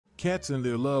Cats and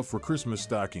their love for Christmas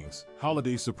stockings,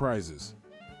 holiday surprises.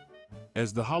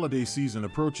 As the holiday season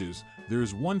approaches, there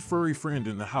is one furry friend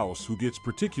in the house who gets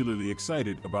particularly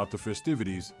excited about the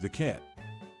festivities, the cat.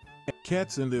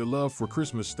 Cats and their love for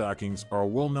Christmas stockings are a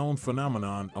well-known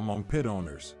phenomenon among pet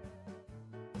owners.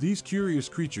 These curious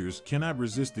creatures cannot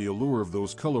resist the allure of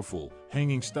those colorful,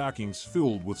 hanging stockings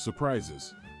filled with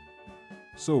surprises.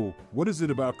 So, what is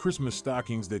it about Christmas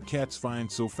stockings that cats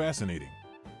find so fascinating?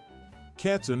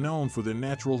 Cats are known for their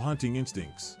natural hunting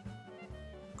instincts.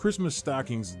 Christmas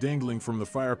stockings dangling from the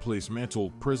fireplace mantel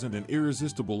present an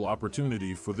irresistible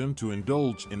opportunity for them to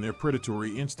indulge in their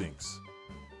predatory instincts.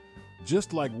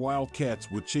 Just like wild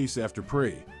cats would chase after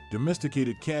prey,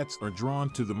 domesticated cats are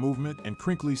drawn to the movement and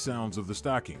crinkly sounds of the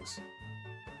stockings.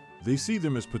 They see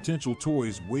them as potential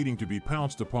toys waiting to be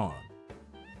pounced upon.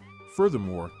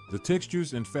 Furthermore, the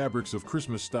textures and fabrics of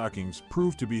Christmas stockings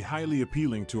prove to be highly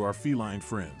appealing to our feline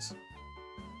friends.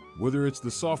 Whether it's the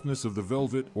softness of the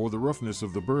velvet or the roughness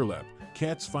of the burlap,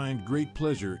 cats find great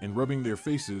pleasure in rubbing their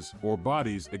faces or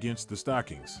bodies against the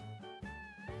stockings.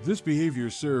 This behavior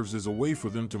serves as a way for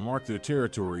them to mark their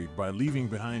territory by leaving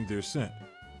behind their scent.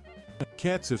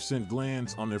 Cats have scent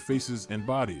glands on their faces and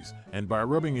bodies, and by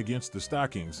rubbing against the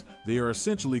stockings, they are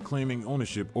essentially claiming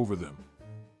ownership over them.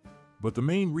 But the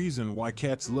main reason why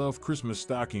cats love Christmas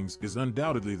stockings is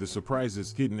undoubtedly the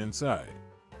surprises hidden inside.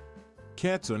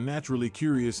 Cats are naturally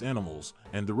curious animals,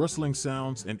 and the rustling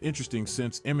sounds and interesting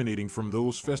scents emanating from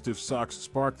those festive socks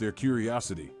spark their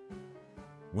curiosity.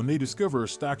 When they discover a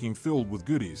stocking filled with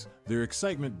goodies, their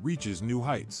excitement reaches new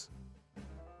heights.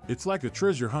 It's like a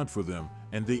treasure hunt for them,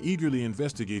 and they eagerly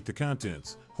investigate the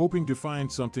contents, hoping to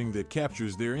find something that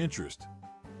captures their interest.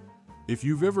 If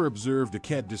you've ever observed a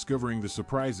cat discovering the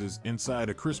surprises inside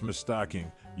a Christmas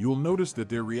stocking, you'll notice that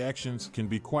their reactions can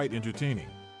be quite entertaining.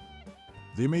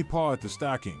 They may paw at the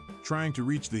stocking, trying to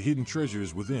reach the hidden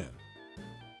treasures within.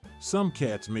 Some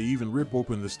cats may even rip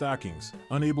open the stockings,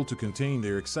 unable to contain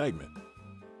their excitement.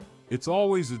 It's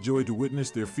always a joy to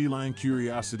witness their feline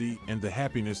curiosity and the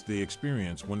happiness they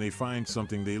experience when they find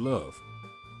something they love.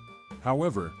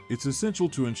 However, it's essential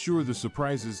to ensure the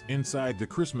surprises inside the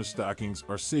Christmas stockings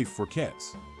are safe for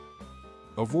cats.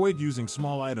 Avoid using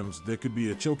small items that could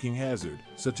be a choking hazard,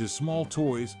 such as small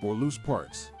toys or loose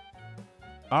parts.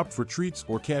 Opt for treats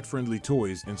or cat-friendly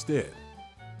toys instead.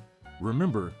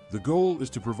 Remember, the goal is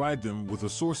to provide them with a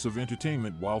source of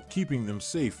entertainment while keeping them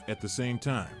safe at the same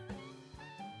time.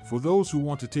 For those who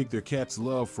want to take their cat's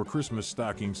love for Christmas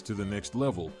stockings to the next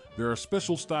level, there are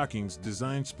special stockings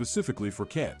designed specifically for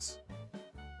cats.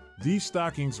 These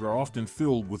stockings are often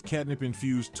filled with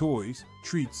catnip-infused toys,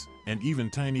 treats, and even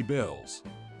tiny bells.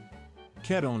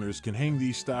 Cat owners can hang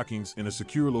these stockings in a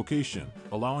secure location,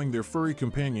 allowing their furry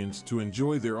companions to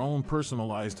enjoy their own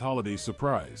personalized holiday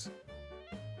surprise.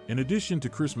 In addition to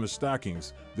Christmas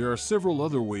stockings, there are several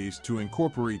other ways to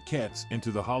incorporate cats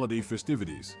into the holiday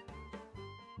festivities.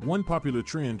 One popular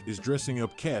trend is dressing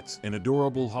up cats in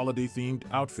adorable holiday-themed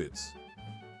outfits.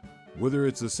 Whether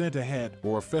it's a Santa hat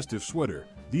or a festive sweater,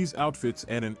 these outfits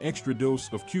add an extra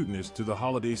dose of cuteness to the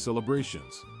holiday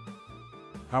celebrations.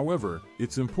 However,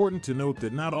 it's important to note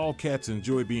that not all cats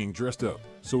enjoy being dressed up,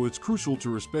 so it's crucial to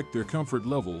respect their comfort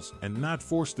levels and not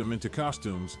force them into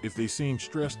costumes if they seem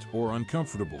stressed or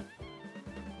uncomfortable.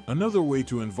 Another way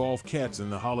to involve cats in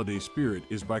the holiday spirit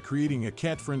is by creating a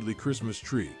cat-friendly Christmas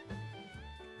tree.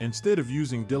 Instead of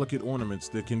using delicate ornaments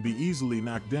that can be easily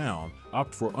knocked down,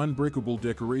 opt for unbreakable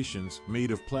decorations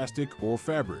made of plastic or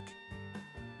fabric.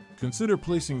 Consider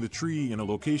placing the tree in a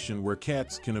location where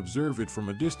cats can observe it from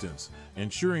a distance,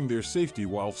 ensuring their safety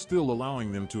while still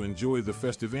allowing them to enjoy the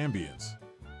festive ambience.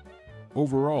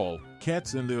 Overall,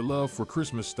 cats and their love for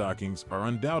Christmas stockings are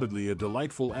undoubtedly a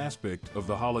delightful aspect of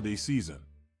the holiday season.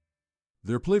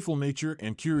 Their playful nature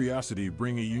and curiosity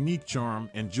bring a unique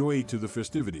charm and joy to the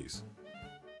festivities.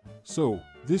 So,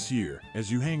 this year,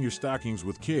 as you hang your stockings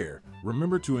with care,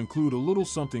 remember to include a little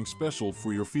something special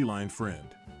for your feline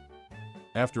friend.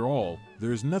 After all,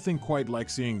 there is nothing quite like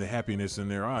seeing the happiness in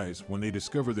their eyes when they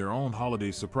discover their own holiday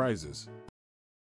surprises.